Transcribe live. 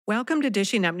Welcome to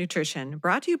Dishing Up Nutrition,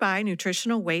 brought to you by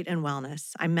Nutritional Weight and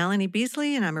Wellness. I'm Melanie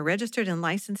Beasley, and I'm a registered and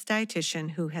licensed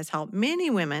dietitian who has helped many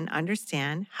women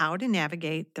understand how to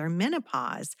navigate their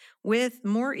menopause with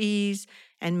more ease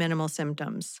and minimal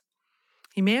symptoms.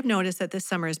 You may have noticed that this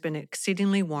summer has been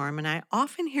exceedingly warm, and I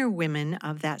often hear women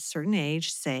of that certain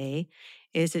age say,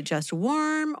 "Is it just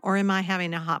warm or am I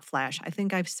having a hot flash?" I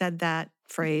think I've said that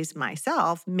phrase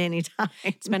myself many times.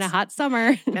 It's been a hot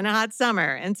summer. Been a hot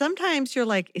summer. And sometimes you're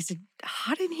like, is it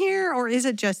hot in here or is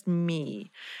it just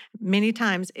me? Many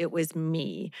times it was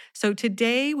me. So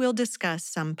today we'll discuss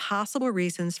some possible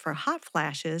reasons for hot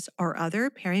flashes or other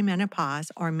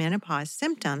perimenopause or menopause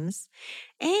symptoms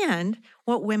and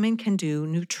what women can do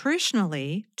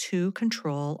nutritionally to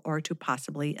control or to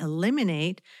possibly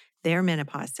eliminate their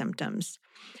menopause symptoms.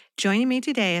 Joining me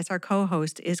today as our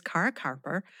co-host is Cara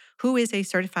Carper, who is a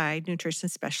certified nutrition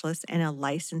specialist and a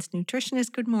licensed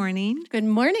nutritionist. Good morning. Good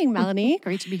morning, Melanie.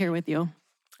 Great to be here with you.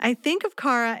 I think of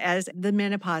Cara as the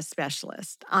menopause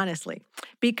specialist, honestly,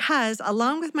 because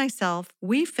along with myself,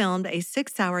 we filmed a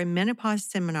 6-hour menopause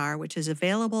seminar, which is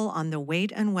available on the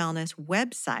Weight and Wellness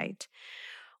website.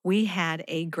 We had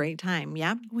a great time.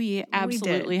 Yeah, we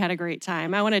absolutely had a great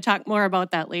time. I want to talk more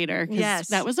about that later. Yes,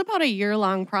 that was about a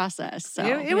year-long process. So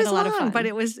it was a lot of fun. But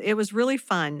it was really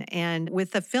fun. And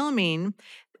with the filming,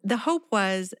 the hope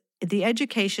was the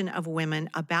education of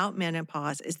women about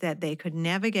menopause is that they could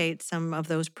navigate some of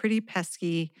those pretty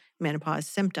pesky menopause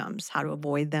symptoms, how to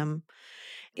avoid them.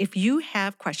 If you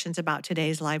have questions about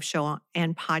today's live show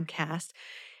and podcast,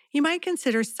 you might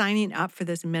consider signing up for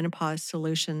this menopause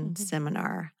solution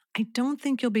seminar. I don't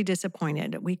think you'll be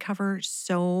disappointed. We cover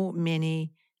so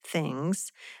many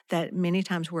things that many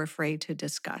times we're afraid to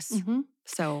discuss.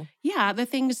 So, yeah, the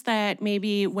things that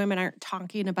maybe women aren't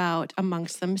talking about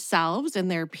amongst themselves in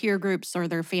their peer groups or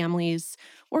their families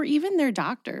or even their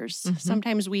doctors.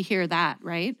 Sometimes we hear that,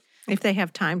 right? If they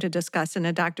have time to discuss in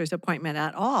a doctor's appointment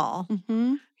at all,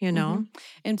 you know.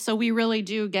 And so we really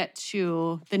do get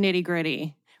to the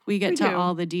nitty-gritty. We get to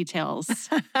all the details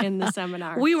in the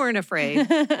seminar. We weren't afraid.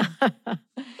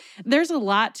 There's a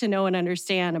lot to know and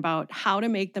understand about how to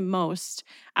make the most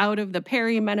out of the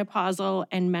perimenopausal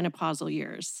and menopausal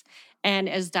years. And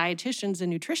as dietitians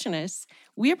and nutritionists,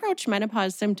 we approach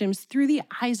menopause symptoms through the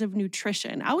eyes of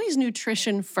nutrition. Always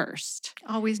nutrition first.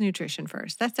 Always nutrition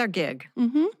first. That's our gig.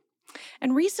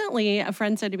 And recently, a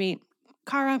friend said to me,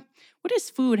 "Cara, what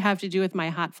does food have to do with my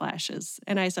hot flashes?"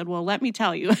 And I said, "Well, let me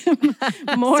tell you,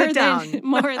 more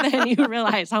than you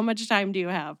realize. How much time do you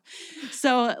have?"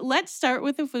 So let's start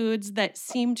with the foods that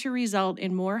seem to result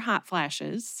in more hot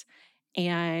flashes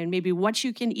and maybe what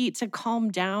you can eat to calm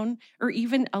down or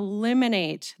even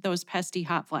eliminate those pesky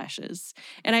hot flashes.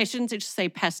 And I shouldn't just say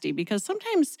pesky because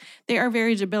sometimes they are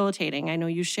very debilitating. I know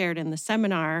you shared in the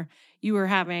seminar you were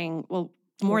having,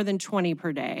 more than 20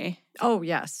 per day. Oh,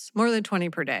 yes. More than 20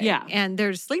 per day. Yeah. And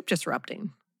there's sleep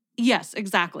disrupting. Yes,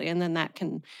 exactly. And then that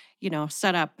can,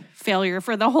 set up failure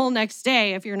for the whole next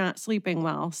day if you're not sleeping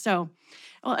well. So,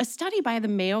 a study by the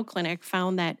Mayo Clinic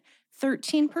found that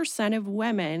 13% of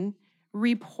women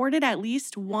reported at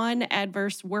least one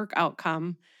adverse work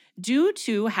outcome due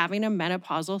to having a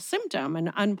menopausal symptom,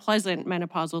 an unpleasant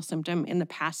menopausal symptom in the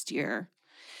past year.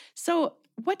 So,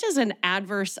 what does an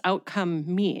adverse outcome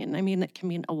mean? I mean, it can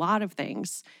mean a lot of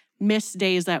things. Missed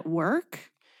days at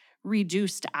work,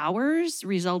 reduced hours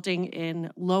resulting in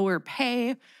lower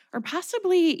pay, or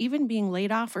possibly even being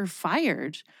laid off or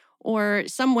fired. Or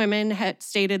some women had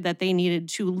stated that they needed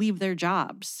to leave their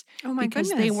jobs because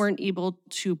they weren't able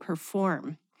to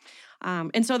perform.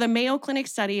 And so the Mayo Clinic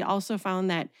study also found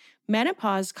that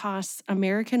menopause costs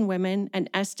American women an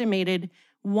estimated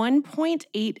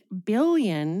 $1.8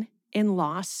 billion in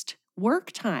lost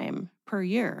work time per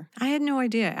year. I had no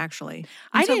idea, actually.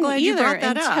 I didn't either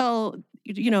until,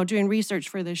 doing research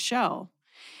for this show.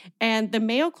 And the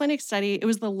Mayo Clinic study, it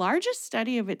was the largest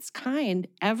study of its kind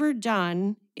ever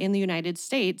done in the United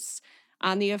States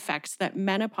on the effects that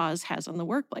menopause has on the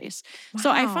workplace. Wow.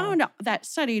 So I found that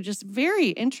study just very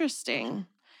interesting.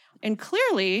 And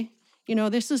clearly,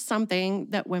 this is something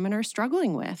that women are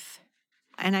struggling with.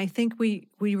 And I think we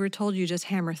were told you just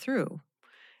hammer through.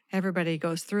 Everybody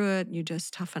goes through it. You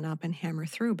just toughen up and hammer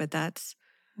through. But that's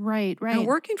right. not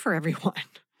working for everyone.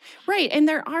 Right. And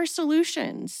there are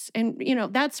solutions. And,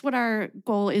 that's what our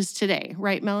goal is today,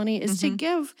 right, Melanie, is to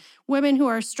give women who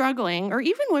are struggling or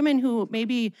even women who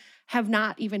maybe have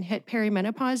not even hit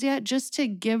perimenopause yet, just to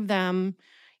give them,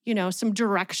 some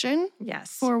direction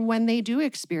for when they do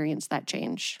experience that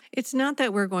change. It's not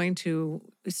that we're going to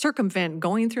circumvent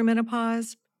going through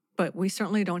menopause, but we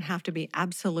certainly don't have to be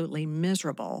absolutely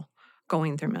miserable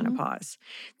going through Mhm. menopause.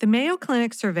 The Mayo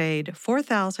Clinic surveyed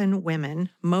 4,000 women,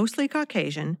 mostly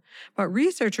Caucasian, but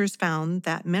researchers found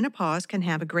that menopause can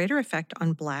have a greater effect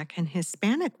on Black and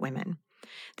Hispanic women.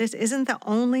 This isn't the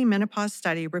only menopause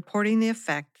study reporting the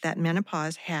effect that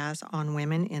menopause has on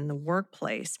women in the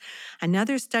workplace.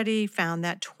 Another study found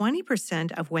that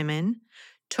 20% of women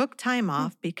took time Hmm.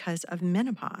 off because of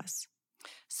menopause.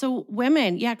 So,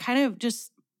 women, yeah, kind of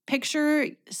just picture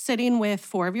sitting with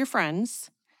four of your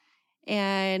friends.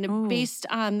 And Oh, based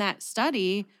on that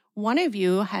study, one of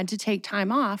you had to take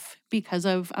time off because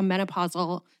of a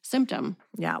menopausal symptom.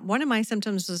 yeah. One of my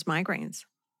symptoms was migraines.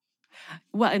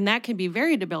 Well, and that can be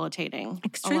very debilitating, along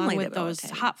Extremely with those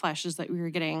debilitating. hot flashes that we were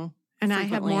getting And I have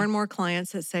more frequently. and more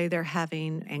clients that say they're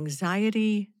having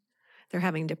anxiety, they're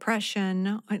having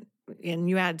depression, and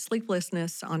you add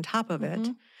sleeplessness on top of it.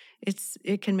 Hmm.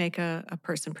 It can make a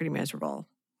person pretty miserable.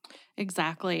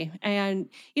 Exactly. And,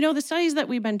 the studies that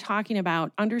we've been talking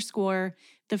about underscore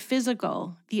the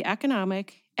physical, the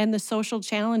economic, and the social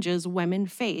challenges women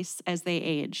face as they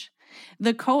age.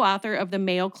 The co author of the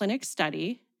Mayo Clinic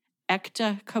study,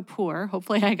 Ekta Kapoor,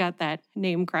 hopefully I got that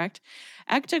name correct.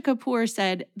 Ekta Kapoor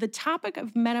said the topic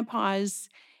of menopause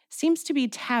seems to be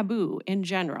taboo in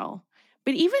general,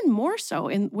 but even more so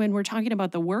when we're talking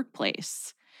about the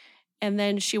workplace. And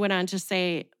then she went on to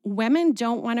say, women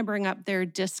don't want to bring up their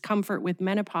discomfort with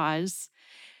menopause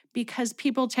because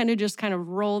people tend to just kind of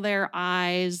roll their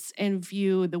eyes and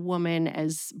view the woman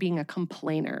as being a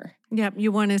complainer. Yep,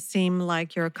 you want to seem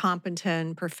like you're a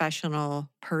competent professional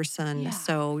person. Yeah.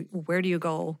 So where do you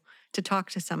go to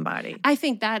talk to somebody? I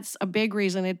think that's a big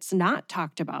reason it's not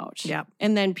talked about. Yep.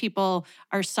 And then people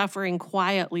are suffering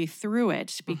quietly through it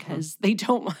Mhm. because they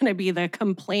don't want to be the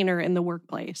complainer in the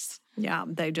workplace. Yeah,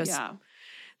 Yeah.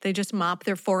 they just mop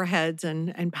their foreheads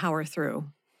and power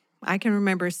through. I can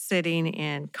remember sitting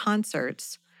in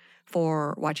concerts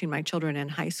for watching my children in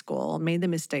high school, made the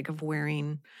mistake of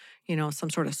wearing, some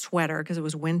sort of sweater because it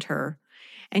was winter.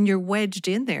 And you're wedged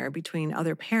in there between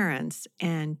other parents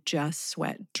and just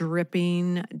sweat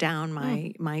dripping down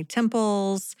Mm, my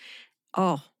temples.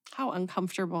 Oh, how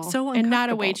uncomfortable. so And not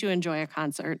a way uncomfortable. to enjoy a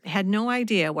concert. Had no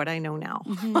idea what I know now.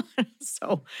 Hmm.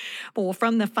 So, well,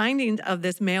 from the findings of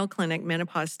this Mayo Clinic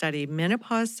menopause study,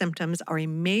 menopause symptoms are a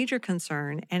major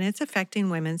concern and it's affecting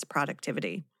women's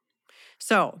productivity.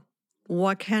 So,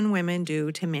 what can women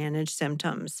do to manage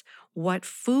symptoms? What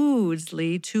foods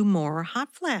lead to more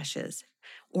hot flashes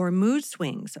or mood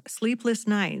swings, sleepless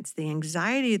nights, the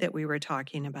anxiety that we were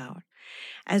talking about?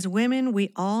 As women,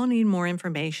 we all need more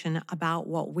information about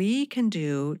what we can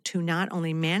do to not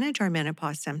only manage our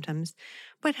menopause symptoms,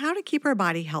 but how to keep our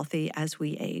body healthy as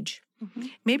we age. Hmm.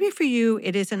 Maybe for you,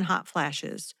 it isn't hot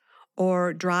flashes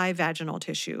or dry vaginal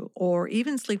tissue or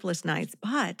even sleepless nights,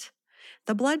 but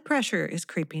the blood pressure is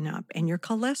creeping up and your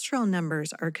cholesterol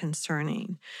numbers are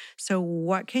concerning. So,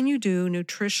 what can you do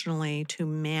nutritionally to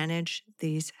manage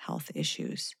these health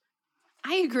issues?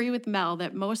 I agree with Mel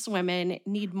that most women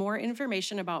need more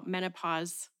information about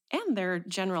menopause and their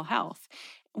general health.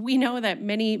 We know that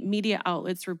many media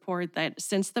outlets report that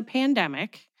since the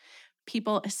pandemic,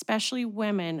 people, especially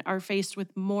women, are faced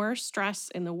with more stress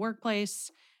in the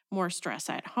workplace, more stress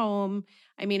at home.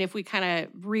 I mean, if we kind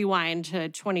of rewind to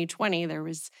 2020, there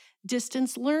was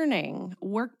distance learning,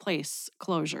 workplace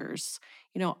closures,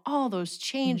 all those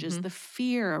changes, Hmm. the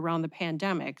fear around the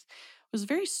pandemic was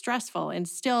very stressful and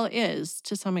still is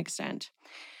to some extent.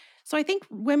 So I think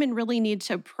women really need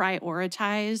to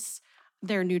prioritize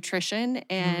their nutrition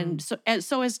and Mm,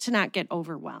 so as to not get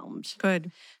overwhelmed.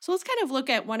 good. So let's kind of look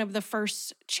at one of the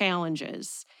first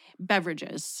challenges,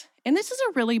 beverages. And this is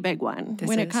a really big one This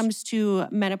when it is, comes to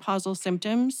menopausal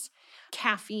symptoms.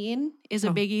 Caffeine is a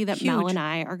oh, biggie that Mel and huge.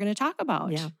 I are going to talk Yeah.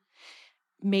 about.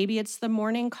 Maybe it's the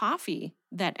morning coffee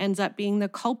that ends up being the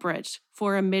culprit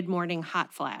for a mid morning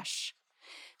hot flash.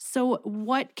 So,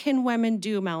 what can women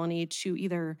do, Melanie, to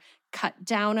either cut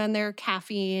down on their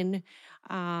caffeine,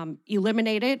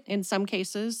 eliminate it in some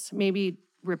cases, maybe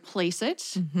replace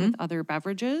it with Hmm. other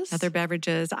beverages? Other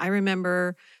beverages. I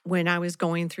remember when I was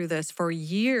going through this for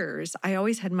years, I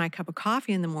always had my cup of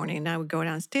coffee in the morning. And I would go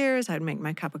downstairs, I'd make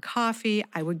my cup of coffee.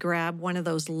 I would grab one of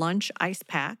those lunch ice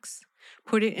packs,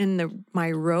 put it in my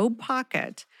robe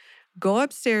pocket, go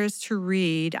upstairs to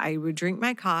read. I would drink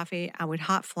my coffee, I would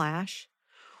hot flash,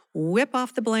 whip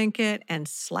off the blanket, and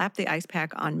slap the ice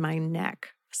pack on my neck.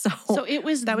 So So it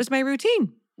was, that was my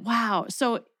routine wow.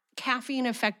 So caffeine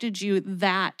affected you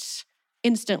that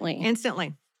instantly.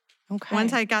 instantly.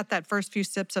 Once Okay. I got that first few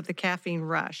sips of the caffeine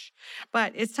rush.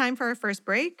 But it's time for our first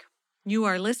break. You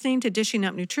are listening to Dishing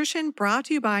Up Nutrition, brought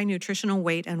to you by Nutritional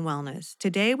Weight and Wellness.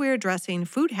 Today, we're addressing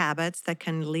food habits that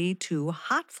can lead to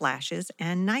hot flashes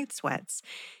and night sweats.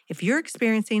 If you're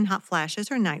experiencing hot flashes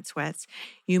or night sweats,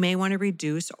 you may want to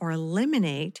reduce or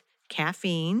eliminate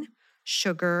caffeine,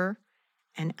 sugar,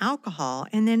 and alcohol,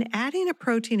 and then adding a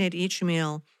protein at each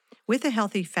meal with a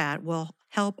healthy fat will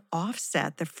help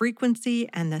offset the frequency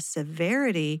and the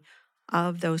severity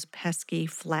of those pesky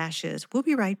flashes. We'll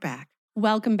be right back.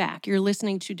 Welcome back. You're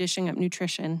listening to Dishing Up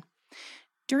Nutrition.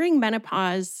 During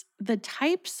menopause, the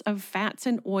types of fats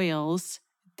and oils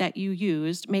that you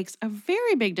used makes a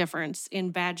very big difference in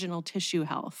vaginal tissue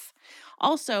health.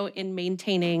 Also in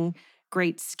maintaining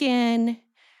great skin,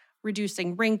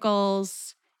 reducing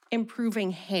wrinkles,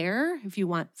 improving hair. If you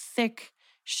want thick,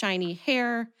 shiny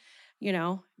hair,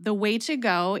 the way to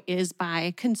go is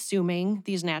by consuming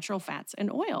these natural fats and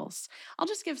oils. I'll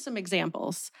just give some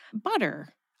examples.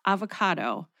 Butter,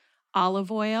 avocado,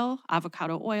 olive oil,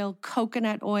 avocado oil,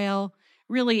 coconut oil,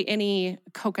 really any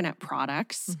coconut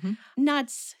products,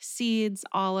 nuts, seeds,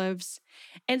 olives.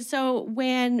 And so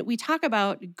when we talk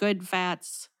about good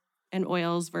fats and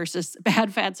oils versus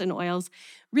bad fats and oils,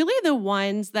 really the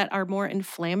ones that are more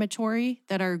inflammatory,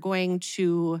 that are going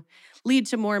to lead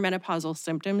to more menopausal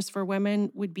symptoms for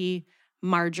women would be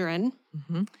margarine,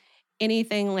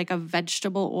 anything like a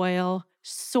vegetable oil,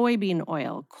 soybean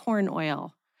oil, corn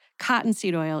oil,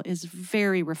 cottonseed oil is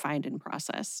very refined and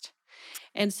processed.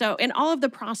 And all of the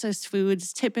processed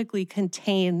foods typically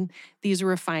contain these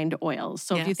refined oils.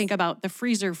 So if you think about the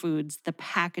freezer foods, the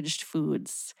packaged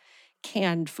foods,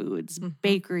 canned foods,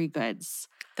 bakery goods,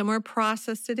 the more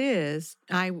processed it is.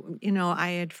 I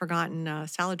had forgotten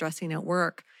salad dressing at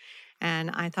work, and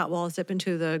I thought, well, I'll zip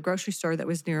into the grocery store that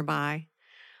was nearby.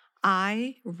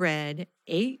 I read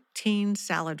 18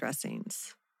 salad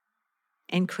dressings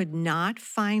and could not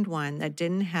find one that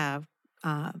didn't have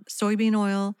soybean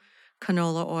oil,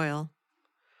 canola oil,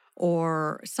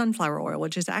 or sunflower oil,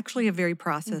 which is actually a very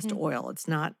processed oil. It's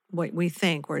not what we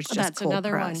think, where it's just that's cold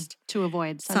another pressed. one to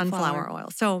avoid, Sunflower oil.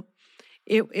 So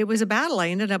it was a battle. I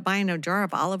ended up buying a jar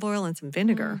of olive oil and some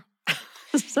vinegar.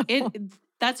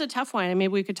 That's a tough one. I mean,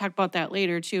 we could talk about that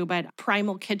later too, but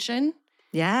Primal Kitchen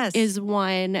is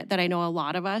one that I know a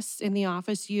lot of us in the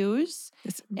office use.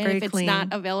 It's and very if it's clean. not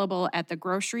available at the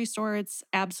grocery store, it's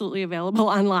absolutely available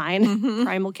online.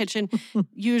 Primal Kitchen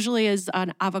usually is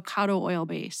an avocado oil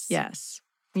base. Yes.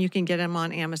 You can get them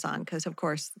on Amazon because, of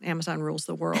course, Amazon rules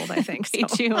the world, I think. They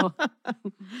do.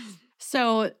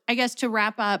 So I guess to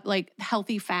wrap up, like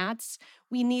healthy fats,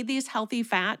 we need these healthy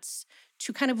fats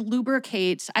to kind of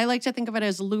lubricate. I like to think of it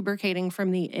as lubricating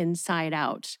from the inside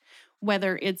out,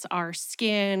 whether it's our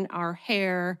skin, our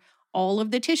hair, all of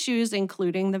the tissues,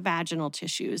 including the vaginal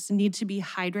tissues, need to be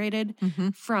hydrated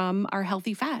from our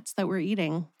healthy fats that we're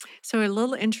eating. So a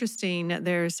little interesting,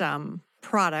 there's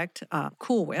product,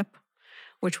 Cool Whip,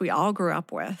 which we all grew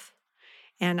up with.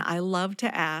 And I love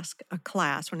to ask a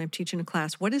class, when I'm teaching a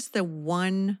class, what is the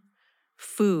one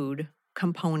food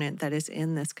component that is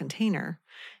in this container?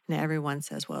 And everyone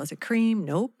says, well, is it cream?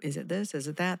 Nope. Is it this? Is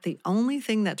it that? The only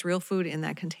thing that's real food in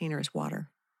that container is water.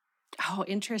 Oh,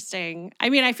 interesting.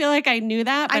 I mean, I feel like I knew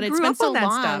that, but it's been so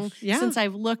long since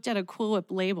I've looked at a Cool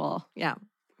Whip label. Yeah.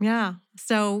 Yeah.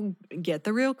 So get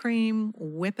the real cream,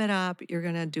 whip it up. You're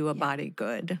going to do a body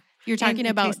good. You're talking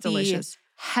about the delicious.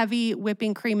 Heavy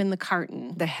whipping cream in the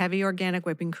carton. The heavy organic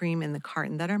whipping cream in the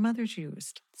carton that our mothers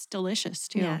used. It's delicious,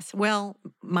 too. Yes. Well,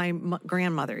 my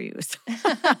grandmother used.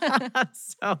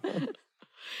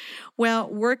 Well,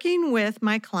 working with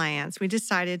my clients, we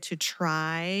decided to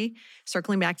try,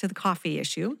 circling back to the coffee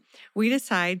issue, we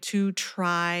decided to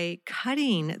try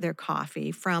cutting their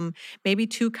coffee from maybe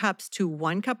 2 cups to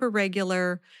 1 cup of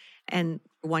regular and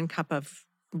 1 cup of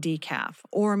decaf,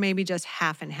 or maybe just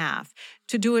half and half,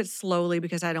 to do it slowly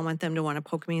because I don't want them to want to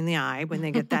poke me in the eye when they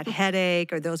get that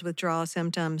headache or those withdrawal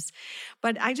symptoms.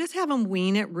 But I just have them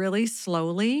wean it really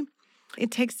slowly.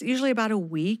 It takes usually about a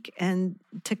week and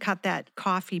to cut that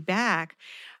coffee back.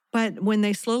 But when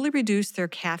they slowly reduce their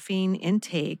caffeine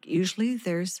intake, usually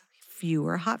there's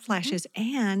fewer hot flashes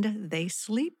and they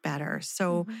sleep better.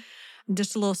 So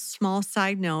just a little small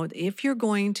side note, if you're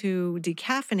going to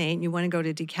decaffeinate, you want to go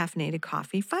to decaffeinated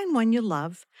coffee, find one you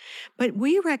love. But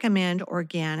we recommend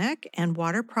organic and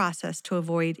water processed to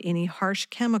avoid any harsh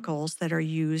chemicals that are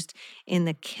used in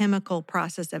the chemical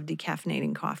process of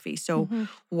decaffeinating coffee. So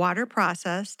water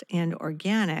processed and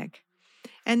organic.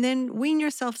 And then wean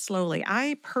yourself slowly.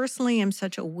 I personally am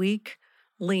such a weak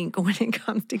link when it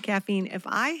comes to caffeine. If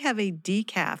I have a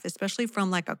decaf, especially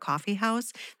from like a coffee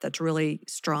house that's really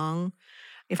strong,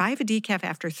 If I have a decaf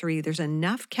after 3, there's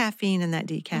enough caffeine in that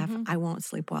decaf, Mhm. I won't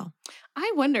sleep well.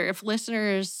 I wonder if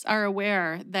listeners are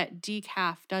aware that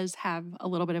decaf does have a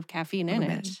little bit of caffeine A in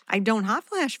little bit. it. I don't hot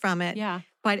flash from it, Yeah.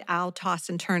 but I'll toss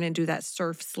and turn and do that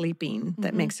surf sleeping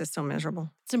that Mhm. makes us so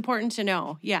miserable. It's important to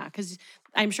know. Yeah, because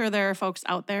I'm sure there are folks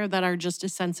out there that are just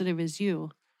as sensitive as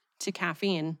you to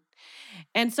caffeine.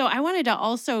 And so I wanted to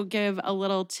also give a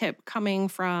little tip coming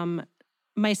from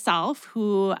myself,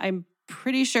 who I'm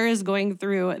pretty sure is going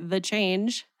through the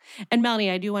change. And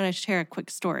Melanie, I do want to share a quick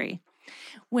story.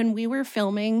 When we were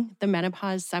filming the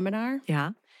menopause seminar,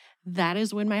 Yeah. that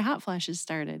is when my hot flashes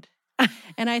started.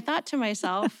 And I thought to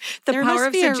myself, The there power must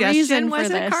of be a suggestion, reason for was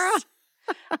it, this.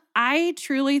 Cara? I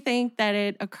truly think that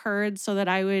it occurred so that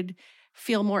I would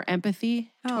feel more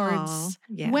empathy towards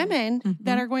yeah. women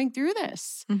that Mhm. are going through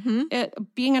this. Mhm.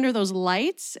 Being under those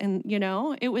lights and,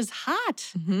 it was hot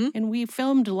Mhm. and we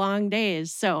filmed long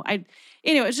days. So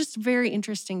it was just very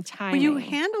interesting Well, timing. you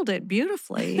handled it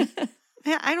beautifully.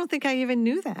 Yeah, I don't think I even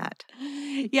knew that.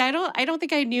 Yeah, I don't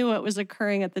think I knew what was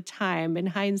occurring at the time. In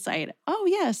hindsight, oh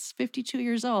yes, 52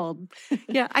 years old.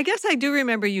 Yeah, I guess I do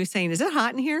remember you saying, "Is it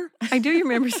hot in here?" I do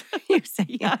remember you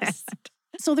saying Yes. that.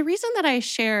 So the reason that I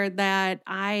shared that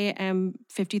I am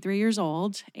 53 years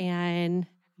old and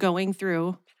going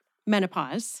through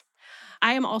menopause,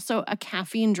 I am also a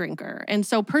caffeine drinker. And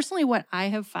so personally, what I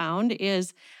have found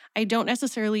is I don't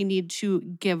necessarily need to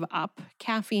give up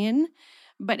caffeine.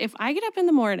 But if I get up in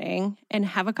the morning and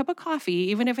have a cup of coffee,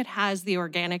 even if it has the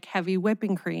organic heavy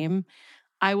whipping cream,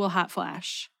 I will hot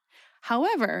flash.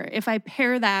 However, if I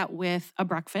pair that with a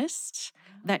breakfast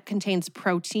that contains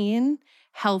protein,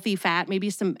 healthy fat, maybe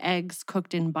some eggs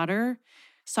cooked in butter,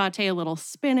 saute a little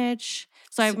spinach.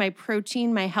 So I have my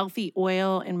protein, my healthy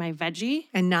oil, and my veggie.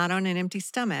 And not on an empty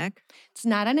stomach. It's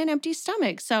not on an empty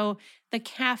stomach. So the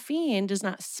caffeine does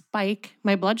not spike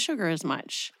my blood sugar as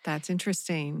much. That's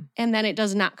interesting. And then it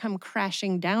does not come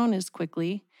crashing down as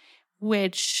quickly,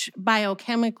 which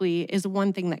biochemically is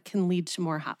one thing that can lead to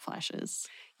more hot flashes.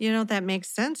 That makes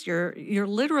sense. You're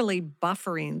literally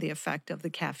buffering the effect of the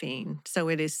caffeine, so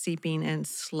it is seeping in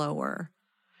slower.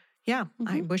 Yeah,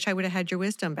 I wish I would have had your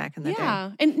wisdom back in the day.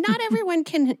 Yeah. And not everyone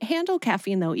can handle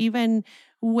caffeine, though, even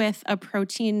with a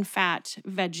protein, fat,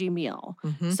 veggie meal.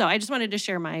 Mhm. So I just wanted to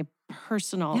share my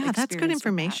personal Yeah, that's good experience with that.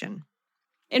 information.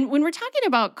 And when we're talking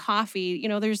about coffee,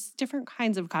 there's different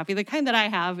kinds of coffee. The kind that I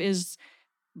have is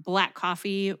black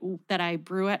coffee that I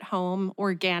brew at home,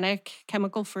 organic,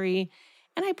 chemical free,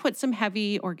 and I put some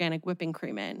heavy organic whipping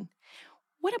cream in.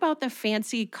 What about the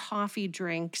fancy coffee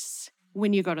drinks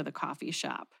when you go to the coffee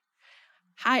shop?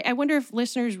 I wonder if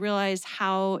listeners realize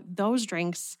how those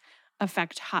drinks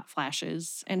affect hot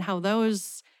flashes and how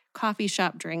those coffee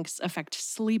shop drinks affect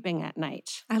sleeping at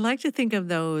night. I like to think of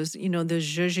those, the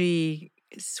zhuzhy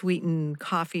sweetened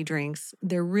coffee drinks.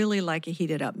 They're really like a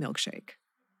heated up milkshake.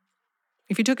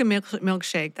 If you took a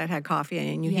milkshake that had coffee in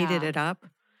it and you heated Yeah. it up,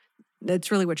 that's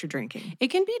really what you're drinking. It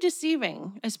can be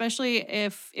deceiving, especially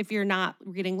if you're not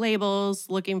reading labels,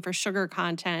 looking for sugar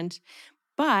content.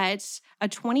 But a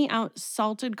 20-ounce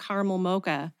salted caramel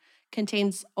mocha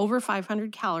contains over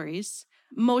 500 calories.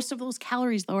 Most of those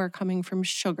calories, though, are coming from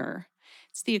sugar.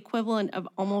 It's the equivalent of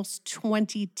almost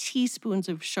 20 teaspoons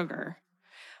of sugar,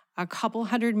 a couple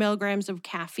hundred milligrams of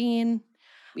caffeine.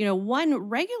 One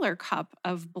regular cup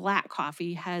of black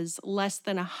coffee has less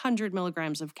than 100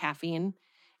 milligrams of caffeine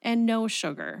and no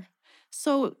sugar.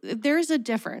 So there's a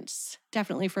difference,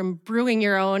 definitely, from brewing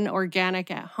your own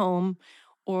organic at home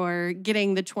or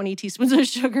getting the 20 teaspoons of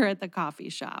sugar at the coffee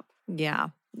shop. Yeah,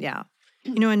 yeah.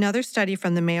 Another study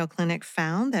from the Mayo Clinic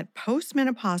found that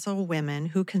postmenopausal women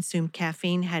who consumed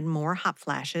caffeine had more hot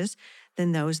flashes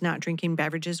than those not drinking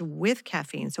beverages with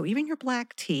caffeine. So even your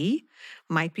black tea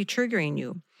might be triggering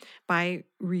you. By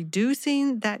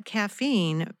reducing that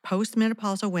caffeine,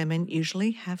 postmenopausal women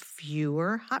usually have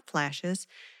fewer hot flashes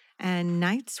and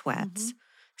night sweats.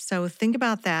 So think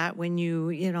about that when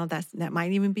that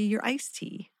might even be your iced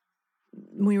tea.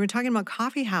 When we were talking about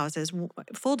coffee houses,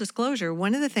 full disclosure,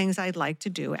 one of the things I'd like to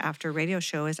do after a radio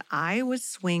show is I would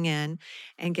swing in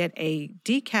and get a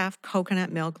decaf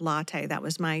coconut milk latte. That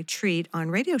was my treat on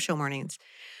radio show mornings.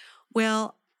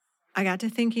 Well, I got to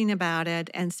thinking about it,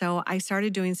 and so I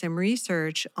started doing some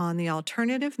research on the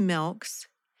alternative milks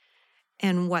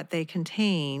and what they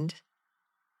contained.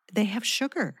 They have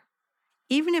sugar.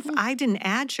 Even if I didn't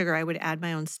add sugar, I would add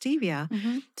my own stevia.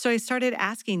 So I started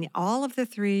asking all of the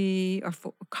 3 or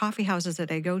 4 coffee houses that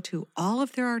I go to, all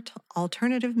of their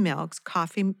alternative milks,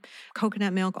 coffee,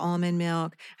 coconut milk, almond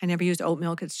milk. I never use oat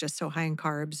milk. It's just so high in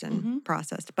carbs and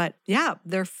processed. But yeah,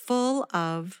 they're full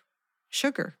of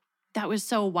sugar. that was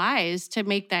so wise to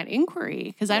make that inquiry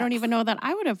because I don't Yes. even know that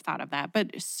I would have thought of that.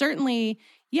 But certainly,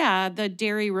 yeah, the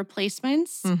dairy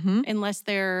replacements, Mm-hmm. unless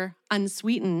they're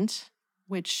unsweetened,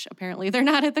 which apparently they're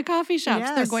not at the coffee shops,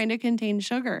 they're Yes. going to contain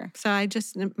sugar. So I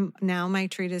just, now my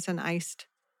treat is an iced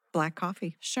black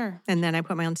coffee. Sure. And then I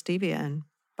put my own stevia in.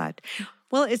 But,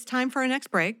 well, it's time for our next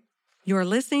break. You're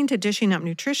listening to Dishing Up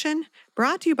Nutrition,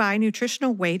 brought to you by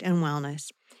Nutritional Weight and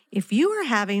Wellness. If you are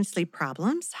having sleep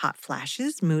problems, hot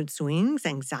flashes, mood swings,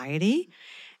 anxiety,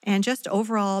 and just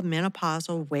overall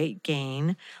menopausal weight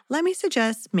gain, let me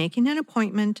suggest making an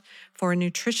appointment for a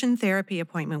nutrition therapy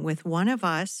appointment with one of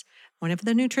us, one of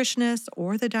the nutritionists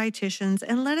or the dietitians,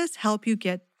 and let us help you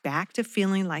get back to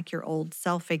feeling like your old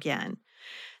self again.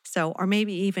 So, or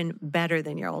maybe even better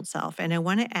than your old self. And I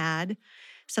want to add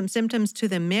some symptoms to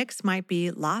the mix might be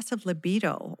loss of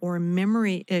libido or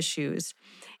memory issues.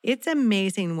 It's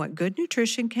amazing what good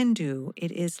nutrition can do.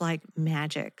 It is like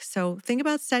magic. So think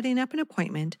about setting up an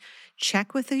appointment.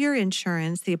 Check with your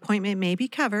insurance. The appointment may be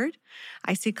covered.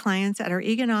 I see clients at our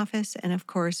Egan office and, of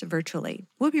course, virtually.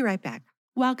 We'll be right back.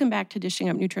 Welcome back to Dishing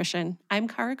Up Nutrition. I'm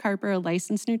Cara Carper, a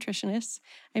licensed nutritionist.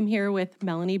 I'm here with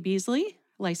Melanie Beasley,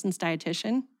 licensed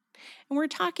dietitian. And we're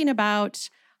talking about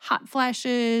hot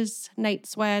flashes, night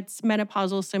sweats,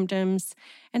 menopausal symptoms,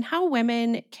 and how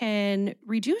women can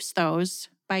reduce those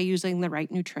by using the right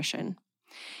nutrition.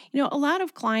 You know, a lot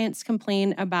of clients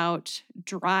complain about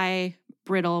dry,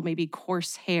 brittle, maybe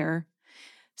coarse hair.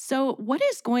 So, what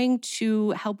is going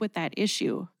to help with that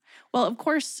issue? Well, of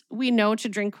course, we know to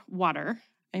drink water.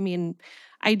 I mean,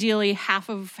 ideally half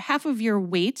of your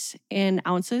weight in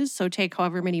ounces, so take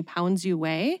however many pounds you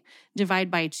weigh,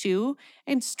 divide by 2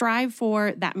 and strive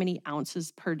for that many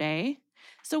ounces per day.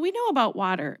 So we know about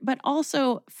water, but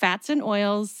also fats and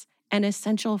oils and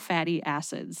essential fatty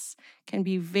acids can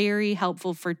be very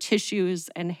helpful for tissues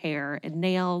and hair and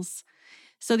nails.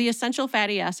 So the essential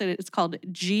fatty acid is called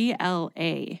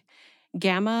GLA,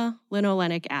 gamma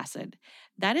linolenic acid.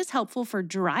 That is helpful for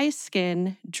dry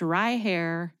skin, dry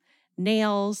hair,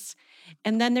 nails.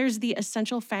 And then there's the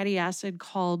essential fatty acid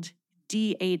called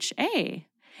DHA.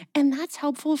 And that's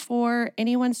helpful for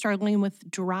anyone struggling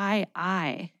with dry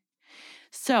eye.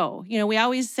 So, you know, we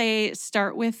always say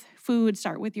start with food,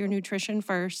 start with your nutrition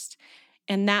first.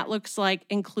 And that looks like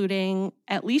including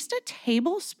at least a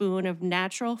tablespoon of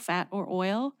natural fat or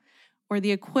oil, or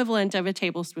the equivalent of a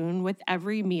tablespoon with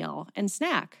every meal and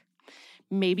snack.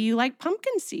 Maybe you like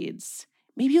pumpkin seeds.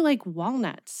 Maybe you like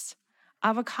walnuts,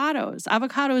 avocados.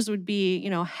 Avocados would be, you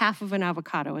know, half of an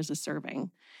avocado as a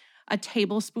serving. A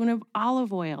tablespoon of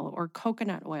olive oil or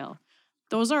coconut oil.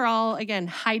 Those are all, again,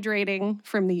 hydrating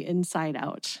from the inside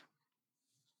out.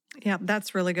 Yeah,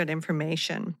 that's really good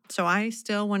information. So I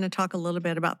still want to talk a little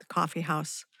bit about the coffee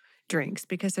house drinks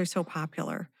because they're so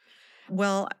popular.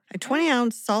 Well, a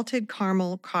 20-ounce salted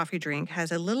caramel coffee drink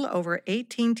has a little over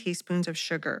 18 teaspoons of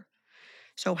sugar.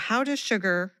 So how does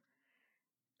sugar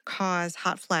cause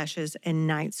hot flashes and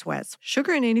night sweats?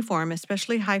 Sugar in any form,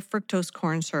 especially high fructose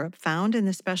corn syrup found in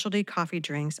the specialty coffee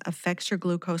drinks, affects your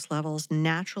glucose levels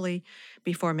naturally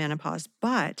before menopause.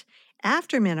 But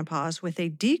after menopause, with a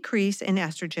decrease in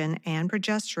estrogen and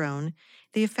progesterone,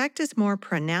 the effect is more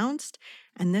pronounced,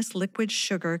 and this liquid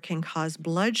sugar can cause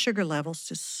blood sugar levels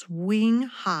to swing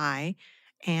high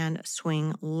and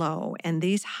swing low. And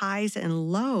these highs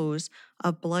and lows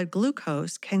of blood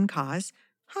glucose can cause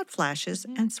hot flashes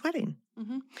and sweating.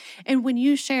 Mm-hmm. And when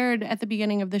you shared at the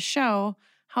beginning of the show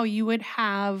how you would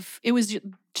have, it was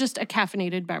just a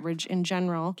caffeinated beverage in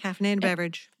general. Caffeinated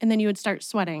beverage. And then you would start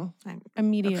sweating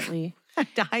immediately.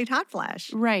 Died hot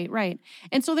flash. Right, right.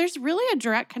 And so there's really a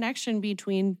direct connection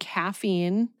between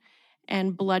caffeine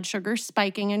and blood sugar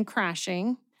spiking and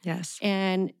crashing. Yes.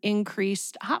 And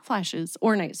increased hot flashes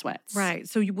or night sweats. Right.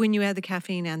 So when you add the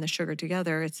caffeine and the sugar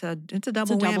together, it's a double It's a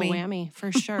whammy. double whammy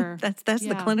for sure. That's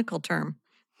the clinical term.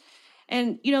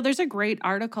 And, you know, there's a great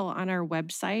article on our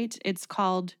website. It's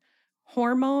called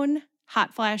Hormone,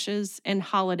 Hot Flashes, and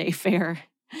Holiday Fare.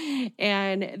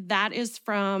 And that is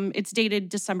it's dated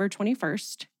December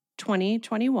 21st,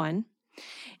 2021.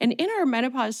 And in our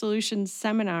Menopause Solutions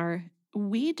seminar,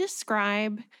 we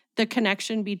describe the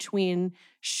connection between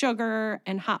sugar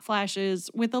and hot flashes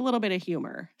with a little bit of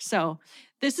humor. So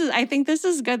I think this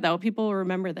is good though. People will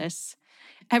remember this.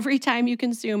 Every time you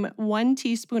consume 1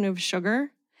 teaspoon of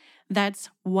sugar, that's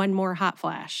 1 more hot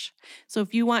flash. So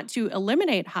if you want to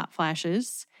eliminate hot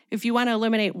flashes, if you want to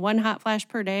eliminate 1 hot flash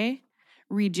per day,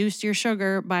 reduce your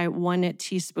sugar by 1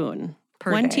 teaspoon.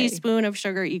 Per 1 day. teaspoon of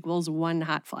sugar equals 1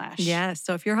 hot flash. Yes.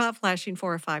 So if you're hot flashing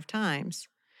 4 or 5 times,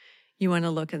 you want to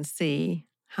look and see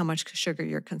how much sugar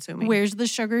you're consuming. Where's the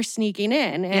sugar sneaking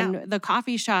in? Yeah. And the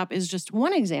coffee shop is just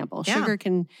one example. Yeah. Sugar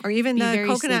can Or even be the very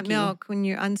coconut sneaky. milk when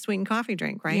you unsweetened coffee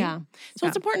drink, right? Yeah. So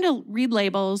it's important to read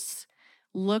labels,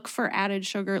 look for added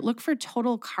sugar, look for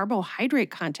total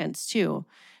carbohydrate contents too.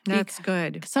 That's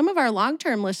good. Some of our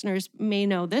long-term listeners may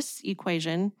know this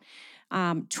equation.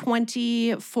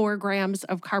 24 grams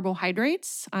of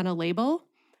carbohydrates on a label,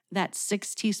 that's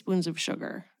 6 teaspoons of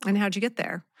sugar. And how'd you get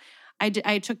there?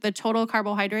 I took the total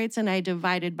carbohydrates and I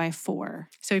divided by 4.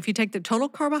 So if you take the total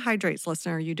carbohydrates,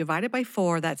 listener, you divide it by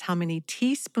 4, that's how many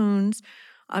teaspoons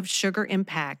of sugar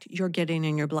impact you're getting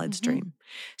in your bloodstream.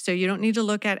 So you don't need to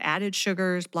look at added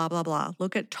sugars, blah, blah, blah.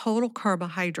 Look at total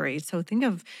carbohydrates. So think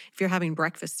of if you're having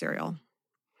breakfast cereal.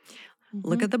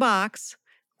 Look at the box.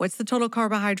 What's the total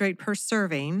carbohydrate per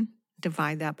serving?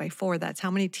 Divide that by 4. That's how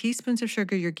many teaspoons of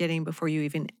sugar you're getting before you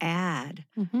even add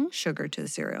sugar to the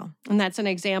cereal. And that's an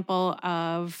example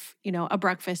of, a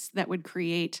breakfast that would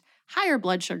create higher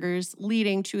blood sugars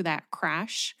leading to that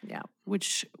crash,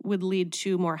 which would lead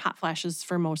to more hot flashes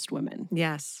for most women.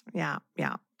 Yes. Yeah.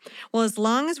 Well, as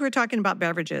long as we're talking about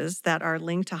beverages that are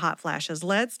linked to hot flashes,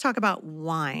 let's talk about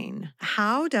wine.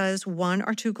 How does 1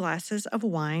 or 2 glasses of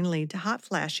wine lead to hot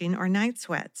flashing or night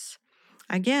sweats?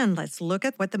 Again, let's look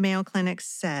at what the Mayo Clinic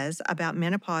says about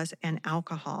menopause and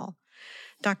alcohol.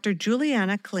 Dr.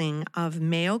 Juliana Kling of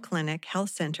Mayo Clinic Health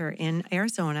Center in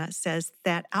Arizona says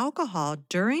that alcohol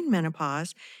during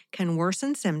menopause can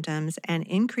worsen symptoms and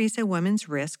increase a woman's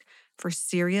risk for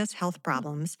serious health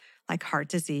problems like heart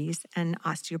disease and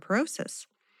osteoporosis.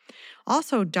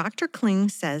 Also, Dr. Kling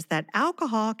says that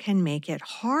alcohol can make it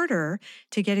harder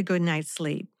to get a good night's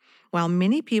sleep. While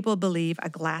many people believe a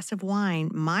glass of wine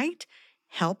might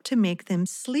help to make them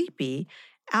sleepy,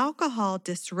 alcohol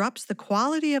disrupts the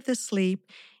quality of the sleep.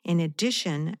 In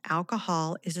addition,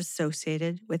 alcohol is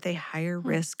associated with a higher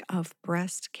risk of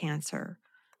breast cancer.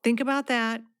 Think about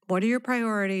that. What are your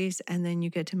priorities? And then you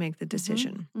get to make the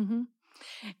decision.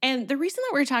 And the reason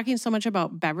that we're talking so much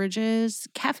about beverages,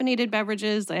 caffeinated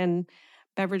beverages and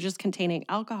beverages containing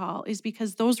alcohol is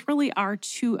because those really are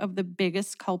 2 of the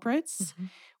biggest culprits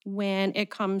when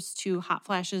it comes to hot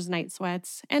flashes, night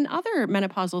sweats, and other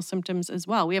menopausal symptoms as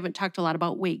well. We haven't talked a lot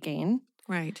about weight gain.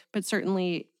 Right. But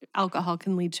certainly alcohol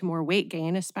can lead to more weight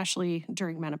gain, especially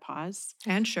during menopause.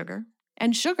 And sugar.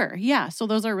 And sugar, yeah. So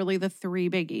those are really the 3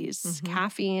 biggies: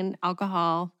 caffeine,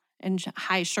 alcohol, and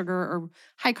high sugar or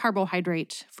high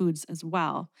carbohydrate foods as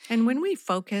well. And when we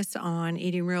focus on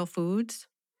eating real foods,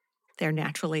 they're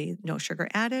naturally no sugar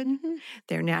added.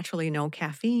 They're naturally no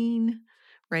caffeine,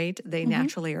 right? They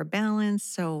naturally are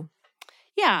balanced. So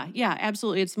yeah,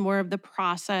 absolutely. It's more of the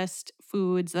processed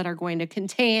foods that are going to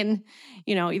contain,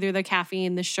 either the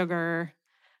caffeine, the sugar,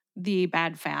 the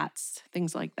bad fats,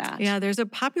 things like that. Yeah, there's a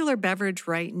popular beverage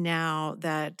right now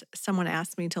that someone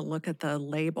asked me to look at the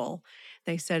label.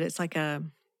 They said it's like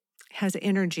has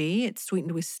energy. It's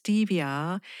sweetened with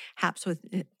stevia, helps with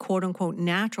quote unquote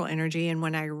natural energy. And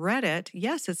when I read it,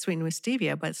 yes, it's sweetened with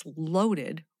stevia, but it's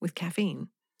loaded with caffeine.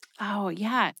 Oh,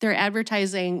 yeah. They're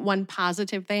advertising one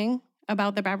positive thing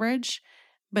about the beverage,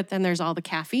 but then there's all the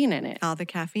caffeine in it. All the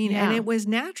caffeine. Yeah. And it was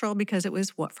natural because it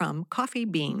was from coffee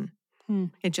bean.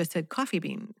 It just said coffee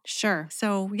bean. Sure.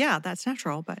 So yeah, that's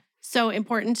natural. But so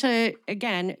important to,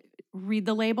 again, read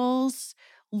the labels,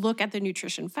 look at the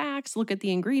nutrition facts, look at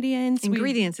the ingredients.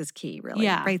 Ingredients is key, really.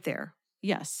 Yeah. Right there.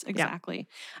 Yes, exactly.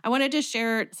 I wanted to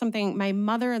share something. My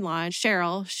mother-in-law,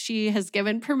 Cheryl, she has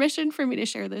given permission for me to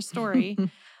share this story,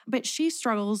 but she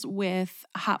struggles with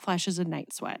hot flashes and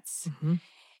night sweats.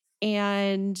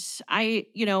 And I,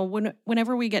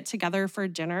 whenever we get together for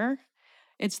dinner,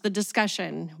 it's the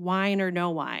discussion, wine or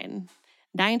no wine.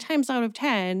 9 times out of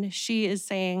 10, she is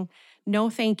saying,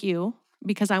 no, thank you,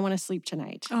 because I want to sleep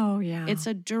tonight. Oh, yeah. It's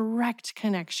a direct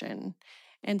connection.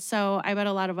 And so I bet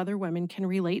a lot of other women can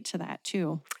relate to that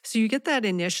too. So you get that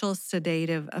initial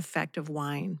sedative effect of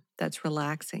wine that's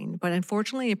relaxing, but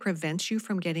unfortunately it prevents you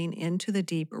from getting into the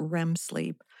deep REM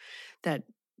sleep that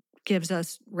gives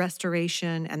us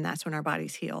restoration, and that's when our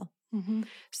bodies heal.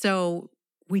 So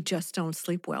we just don't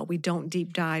sleep well. We don't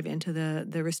deep dive into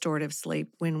the restorative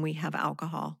sleep when we have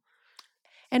alcohol.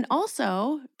 And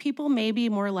also, people may be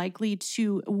more likely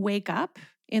to wake up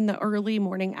in the early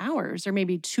morning hours, or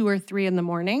maybe 2 or 3 in the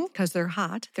morning. Because they're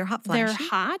hot. They're hot flashy. They're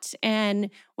hot. And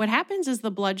what happens is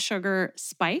the blood sugar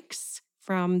spikes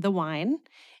from the wine.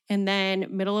 And then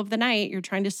middle of the night, you're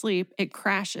trying to sleep, it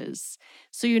crashes.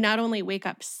 So you not only wake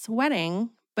up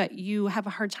sweating, but you have a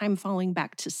hard time falling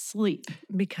back to sleep.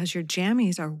 Because your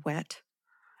jammies are wet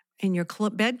and your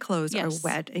bed clothes are Yes.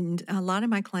 wet. And a lot of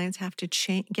my clients have to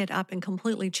get up and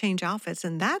completely change outfits,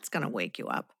 and that's going to wake you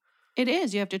up. It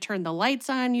is. You have to turn the lights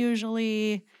on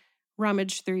usually,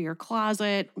 rummage through your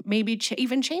closet, maybe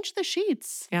even change the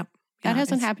sheets. Yep. That Yeah,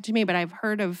 hasn't happened to me, but I've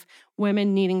heard of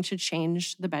women needing to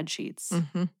change the bed sheets.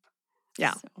 Mm-hmm.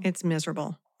 Yeah, So. it's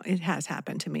miserable. It has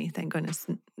happened to me. Thank goodness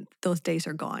those days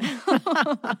are gone.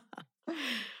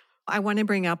 I want to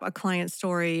bring up a client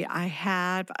story. I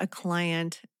have a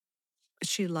client,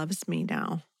 she loves me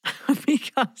now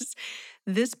because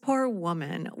this poor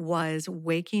woman was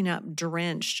waking up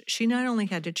drenched. She not only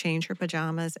had to change her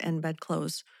pajamas and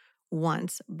bedclothes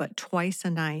once, but twice a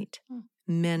night Hmm.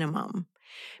 minimum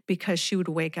because she would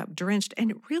wake up drenched.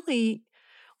 And it really,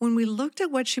 when we looked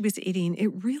at what she was eating,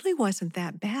 it really wasn't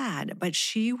that bad, but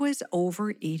she was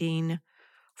overeating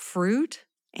fruit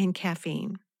and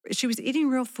caffeine. She was eating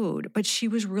real food, but she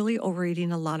was really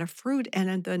overeating a lot of fruit.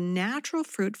 And the natural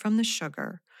fruit from the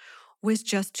sugar was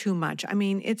just too much. I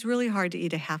mean, it's really hard to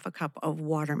eat a half a cup of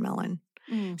watermelon.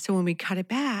 Mm. So when we cut it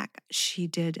back, she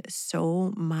did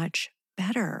so much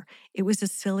better. It was a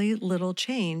silly little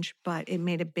change, but it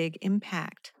made a big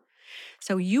impact.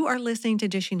 So you are listening to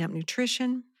Dishing Up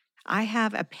Nutrition. I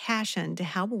have a passion to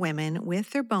help women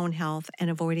with their bone health and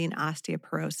avoiding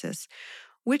osteoporosis,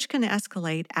 which can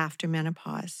escalate after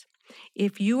menopause.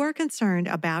 If you are concerned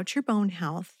about your bone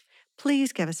health,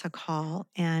 please give us a call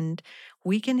and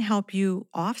we can help you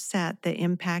offset the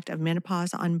impact of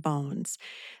menopause on bones.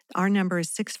 Our number is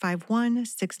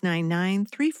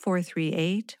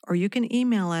 651-699-3438, or you can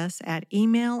email us at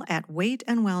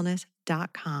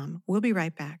email@weightandwellness.com. We'll be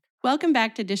right back. Welcome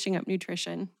back to Dishing Up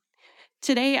Nutrition.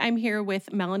 Today, I'm here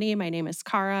with Melanie. My name is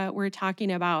Cara. We're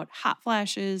talking about hot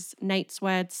flashes, night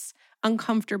sweats,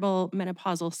 uncomfortable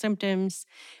menopausal symptoms.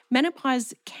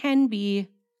 Menopause can be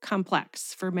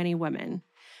complex for many women,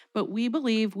 but we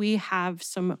believe we have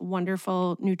some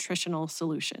wonderful nutritional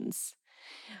solutions.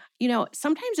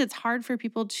 Sometimes it's hard for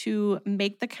people to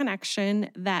make the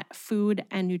connection that food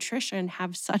and nutrition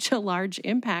have such a large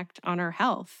impact on our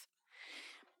health.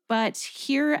 But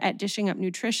here at Dishing Up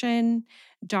Nutrition,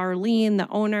 Darlene, the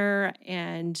owner,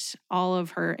 and all of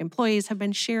her employees have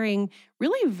been sharing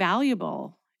really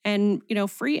valuable and,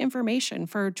 free information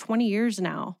for 20 years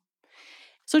now.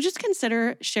 So just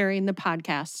consider sharing the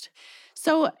podcast.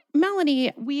 So,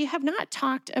 Melanie, we have not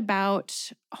talked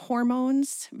about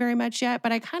hormones very much yet,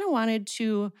 but I kind of wanted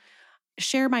to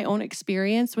share my own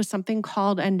experience with something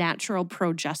called a natural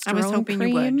progesterone I was hoping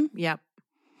cream. you would.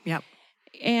 Yep.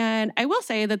 And I will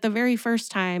say that the very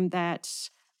first time that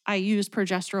I used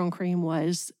progesterone cream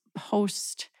was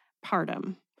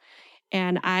postpartum.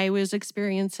 And I was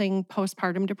experiencing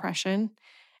postpartum depression.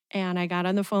 And I got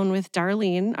on the phone with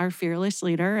Darlene, our fearless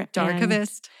leader. And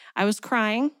Darkivist. I was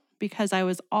crying because I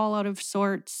was all out of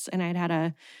sorts and I'd had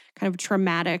a kind of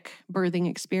traumatic birthing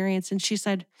experience. And she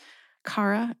said,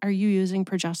 Cara, are you using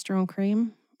progesterone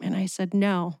cream? And I said,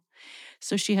 no.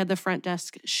 So she had the front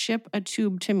desk ship a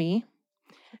tube to me.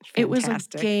 It was a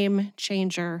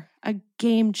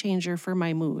game changer for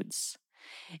my moods.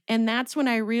 And that's when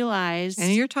I realized.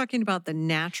 And you're talking about the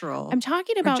natural. I'm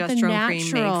talking about the natural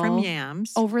cream made from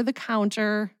yams. Over the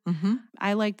counter. Mm-hmm.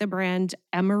 I like the brand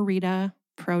Emerita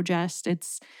Progest.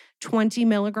 It's 20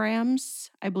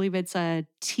 milligrams. I believe it's a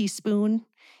teaspoon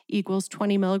equals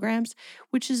 20 milligrams,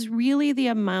 which is really the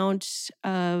amount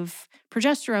of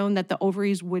progesterone that the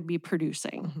ovaries would be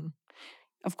producing. Mm-hmm.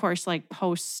 Of course, like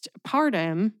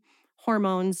postpartum,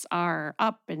 hormones are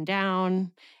up and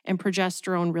down, and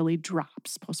progesterone really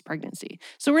drops post-pregnancy.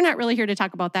 So we're not really here to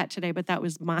talk about that today, but that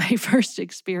was my first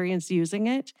experience using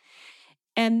it.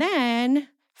 And then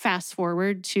fast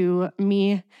forward to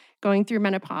me going through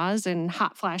menopause and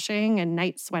hot flashing and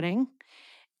night sweating.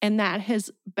 And that has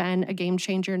been a game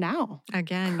changer now.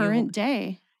 Again, current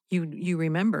day. You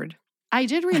remembered. I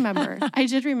did remember.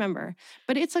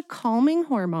 But it's a calming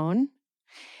hormone.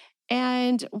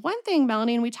 And one thing,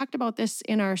 Melanie, and we talked about this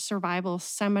in our survival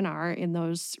seminar in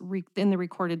the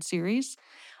recorded series,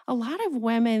 a lot of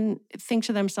women think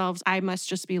to themselves, I must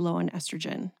just be low in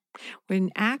estrogen. When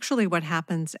actually what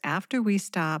happens after we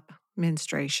stop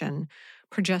menstruation,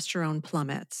 progesterone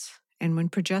plummets. And when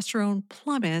progesterone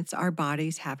plummets, our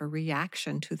bodies have a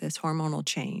reaction to this hormonal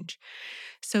change.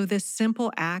 So this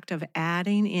simple act of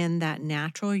adding in that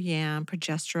natural yam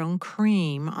progesterone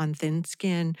cream on thin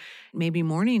skin, maybe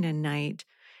morning and night,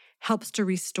 helps to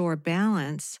restore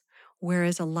balance.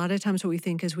 Whereas a lot of times what we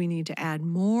think is we need to add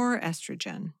more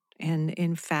estrogen. And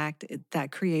in fact,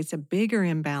 that creates a bigger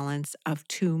imbalance of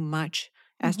too much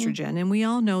estrogen. Mm-hmm. And we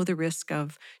all know the risk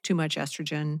of too much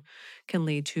estrogen can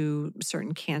lead to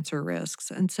certain cancer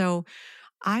risks. And so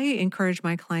I encourage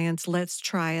my clients, let's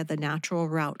try the natural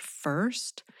route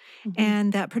first. Mhm.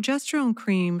 And that progesterone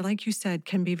cream, like you said,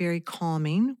 can be very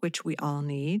calming, which we all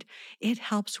need. It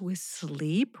helps with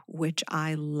sleep, which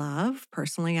I love.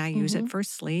 Personally, I use it Mhm. for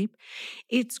sleep.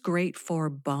 It's great for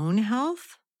bone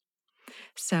health.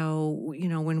 So,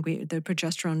 when the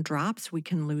progesterone drops, we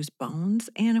can lose bones.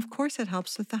 And of course, it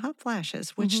helps with the hot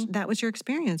flashes, which Mhm. that was your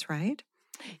experience, right?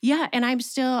 Yeah, and I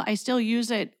still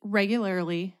use it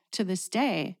regularly to this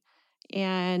day.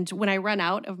 And when I run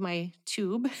out of my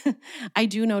tube, I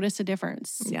do notice a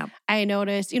difference. Yeah. I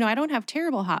notice, I don't have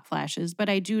terrible hot flashes, but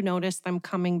I do notice them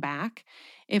coming back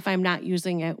if I'm not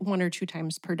using it 1 or 2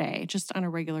 times per day, just on a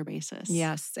regular basis.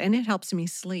 Yes. And it helps me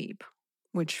sleep,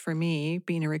 which for me,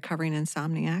 being a recovering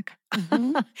insomniac,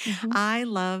 Mhm. Mhm. I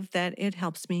love that it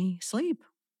helps me sleep.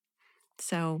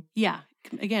 So, Yeah.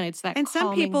 Again, it's that and some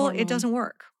calming people, it hormone. doesn't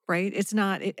work, right? It's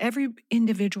not, every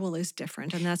individual is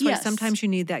different. And that's why Yes. sometimes you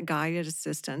need that guided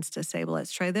assistance to say, well,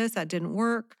 let's try this. That didn't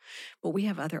work, but we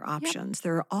have other Yep. options.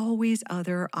 There are always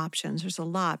other options. There's a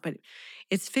lot, but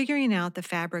it's figuring out the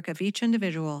fabric of each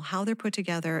individual, how they're put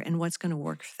together, and what's going to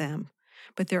work for them.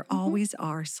 But there Mhm. always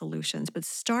are solutions. But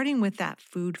starting with that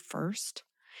food first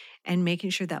and making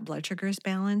sure that blood sugar is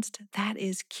balanced, that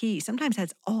is key. Sometimes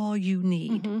that's all you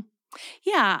need. Mhm.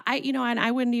 Yeah, and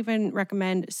I wouldn't even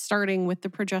recommend starting with the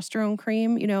progesterone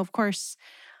cream. Of course,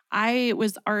 I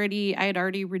had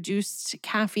already reduced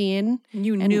caffeine,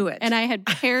 You and knew and it. I had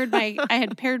paired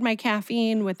my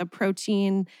caffeine with a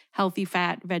protein, healthy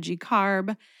fat, veggie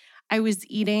carb. I was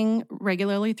eating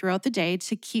regularly throughout the day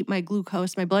to keep my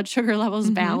glucose, my blood sugar levels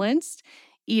Hmm. balanced,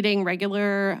 eating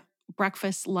regular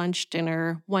breakfast, lunch,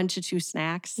 dinner, 1 to 2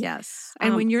 snacks. Yes.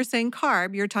 And Um, when you're saying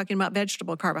carb, you're talking about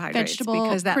vegetable carbohydrates because Vegetable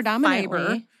that fiber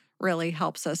predominantly. really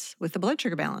helps us with the blood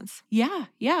sugar balance Yeah,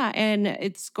 yeah, and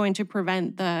it's going to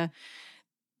prevent the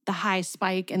high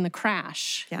spike and the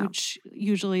crash, yeah, which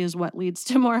usually is what leads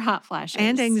to more hot and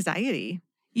flashes. anxiety.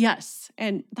 Yes,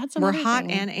 and that's We're another hot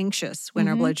thing. and anxious when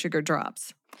our Mhm. blood sugar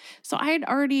drops. So I had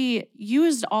already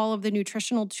used all of the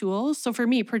nutritional tools. So for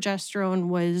me, progesterone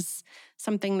was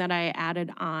something that I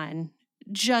added on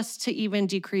just to even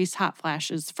decrease hot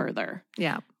flashes further.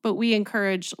 Yeah. But we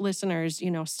encourage listeners,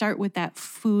 start with that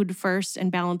food first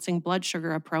and balancing blood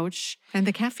sugar approach. And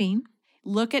the caffeine.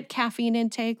 Look at caffeine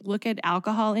intake, look at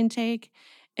alcohol intake,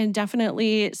 and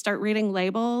definitely start reading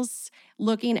labels,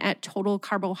 looking at total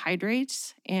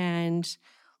carbohydrates and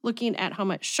looking at how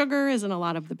much sugar is in a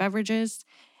lot of the beverages.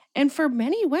 And for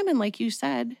many women, like you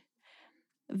said,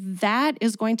 that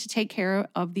is going to take care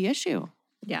of the issue.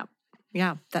 Yeah.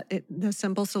 Yeah. The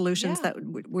simple solutions Yeah.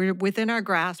 that we're within our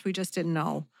grasp, we just didn't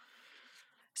know.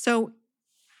 So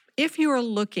if you are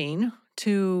looking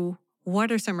to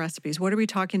what are some recipes? What are we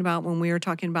talking about when we are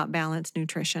talking about balanced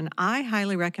nutrition? I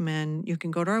highly recommend you can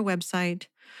go to our website.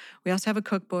 We also have a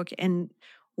cookbook, and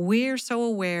we're so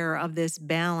aware of this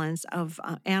balance of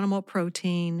animal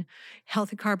protein,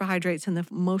 healthy carbohydrates, and the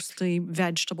mostly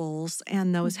vegetables,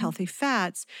 and those Mhm. healthy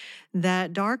fats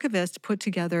that Darkavist put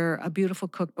together a beautiful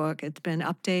cookbook. It's been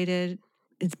updated.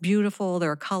 It's beautiful. There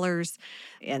are colors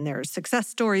and there are success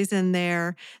stories in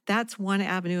there. That's one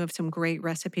avenue of some great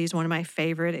recipes. One of my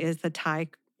favorite is the Thai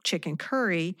chicken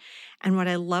curry. And what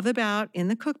I love about in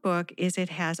the cookbook is it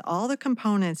has all the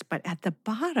components, but at the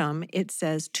bottom it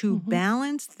says to Mhm.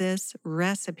 balance this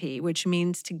recipe, which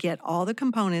means to get all the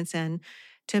components in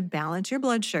to balance your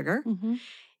blood sugar. Mhm.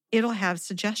 It'll have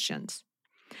suggestions.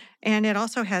 And it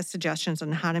also has suggestions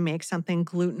on how to make something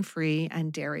gluten-free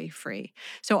and dairy-free.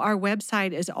 So our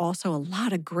website is also a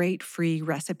lot of great free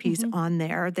recipes Mhm. on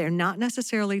there. They're not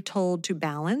necessarily told to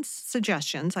balance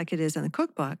suggestions like it is in the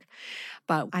cookbook,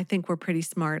 but I think we're pretty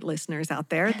smart listeners out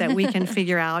there that we can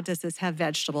figure out, does this have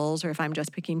vegetables? Or if I'm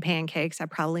just picking pancakes, I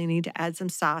probably need to add some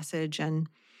sausage and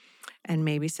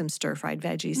maybe some stir-fried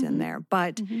veggies in Mhm. there.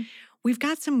 But Mhm. we've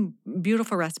got some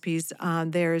beautiful recipes.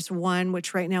 There's one,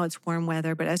 which right now it's warm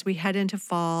weather, but as we head into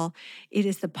fall, it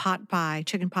is the pot pie,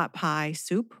 chicken pot pie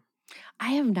soup. I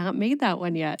have not made that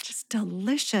one yet. It's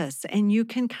delicious. And you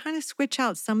can kind of switch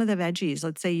out some of the veggies.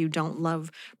 Let's say you don't love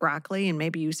broccoli and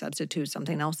maybe you substitute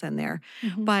something else in there,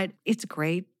 Mhm. but it's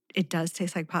great. It does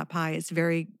taste like pot pie. It's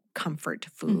very comfort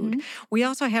food. Mhm. We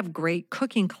also have great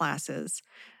cooking classes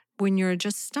when you're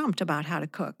just stumped about how to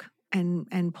cook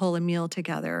and pull a meal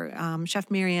together. Chef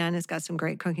Marianne has got some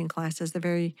great cooking classes. They're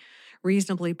very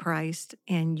reasonably priced,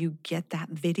 and you get that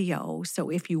video. So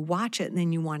if you watch it and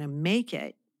then you want to make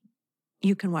it,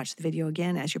 you can watch the video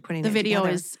again as you're putting The it video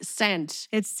together. is sent.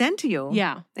 It's sent to you.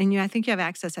 Yeah. And I think you have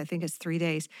access, I think it's 3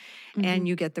 days. Mhm. And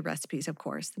you get the recipes, of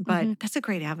course. But Mhm. that's a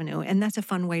great avenue. And that's a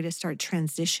fun way to start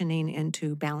transitioning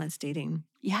into balanced eating.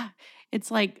 Yeah. It's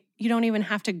like you don't even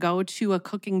have to go to a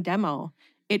cooking demo.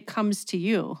 It comes to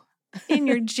you. In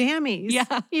your jammies.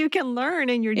 Yeah. You can learn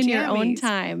in your In jammies. your own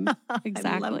time. I love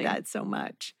Exactly. that so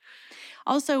much.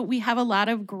 Also, we have a lot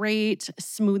of great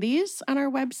smoothies on our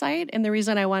website. And the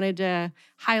reason I wanted to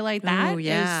highlight that Oh,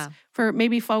 yeah. is for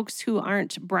maybe folks who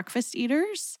aren't breakfast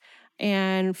eaters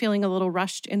and feeling a little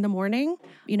rushed in the morning.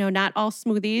 Not all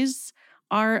smoothies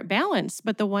are balanced,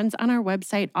 but the ones on our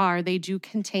website are. They do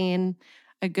contain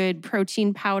a good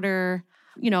protein powder,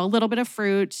 a little bit of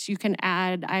fruit. You can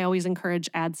I always encourage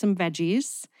add some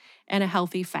veggies and a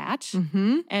healthy fat.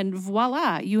 Mm-hmm. And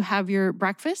voila, you have your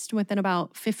breakfast within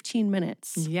about 15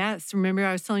 minutes. Yes. Remember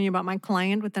I was telling you about my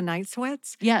client with the night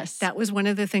sweats? Yes. That was one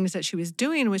of the things that she was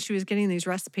doing was she was getting these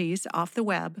recipes off the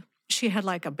web. She had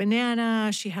like a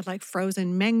banana, she had like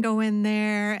frozen mango in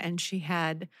there, and she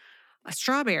had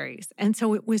strawberries. And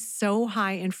so it was so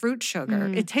high in fruit sugar.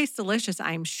 Mm. It tastes delicious,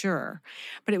 I'm sure,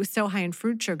 but it was so high in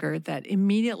fruit sugar that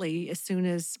immediately, as soon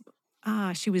as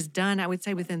she was done, I would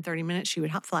say within 30 minutes, she would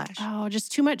hot flash. Oh,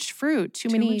 just too much fruit, too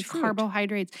many much fruit.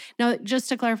 carbohydrates. Now, just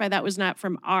to clarify, that was not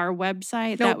from our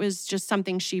website. Nope. That was just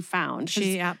something she found.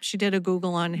 She did a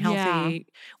Google on healthy,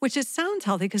 which it sounds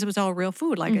healthy because it was all real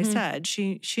food. Like I said,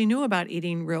 she knew about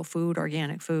eating real food,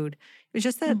 organic food. It was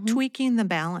just that tweaking the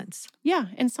balance. Yeah,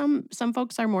 and some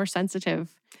folks are more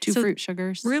sensitive to fruit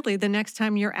sugars. Really, the next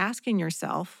time you're asking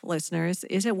yourself, listeners,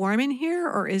 is it warm in here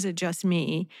or is it just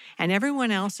me? And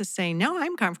everyone else is saying, no,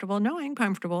 I'm comfortable. No, I'm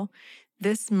comfortable.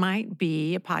 This might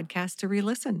be a podcast to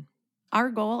re-listen. Our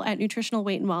goal at Nutritional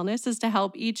Weight and Wellness is to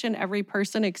help each and every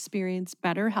person experience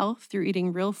better health through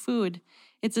eating real food.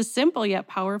 It's a simple yet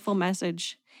powerful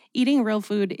message. Eating real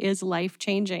food is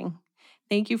life-changing.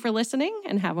 Thank you for listening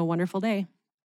and have a wonderful day.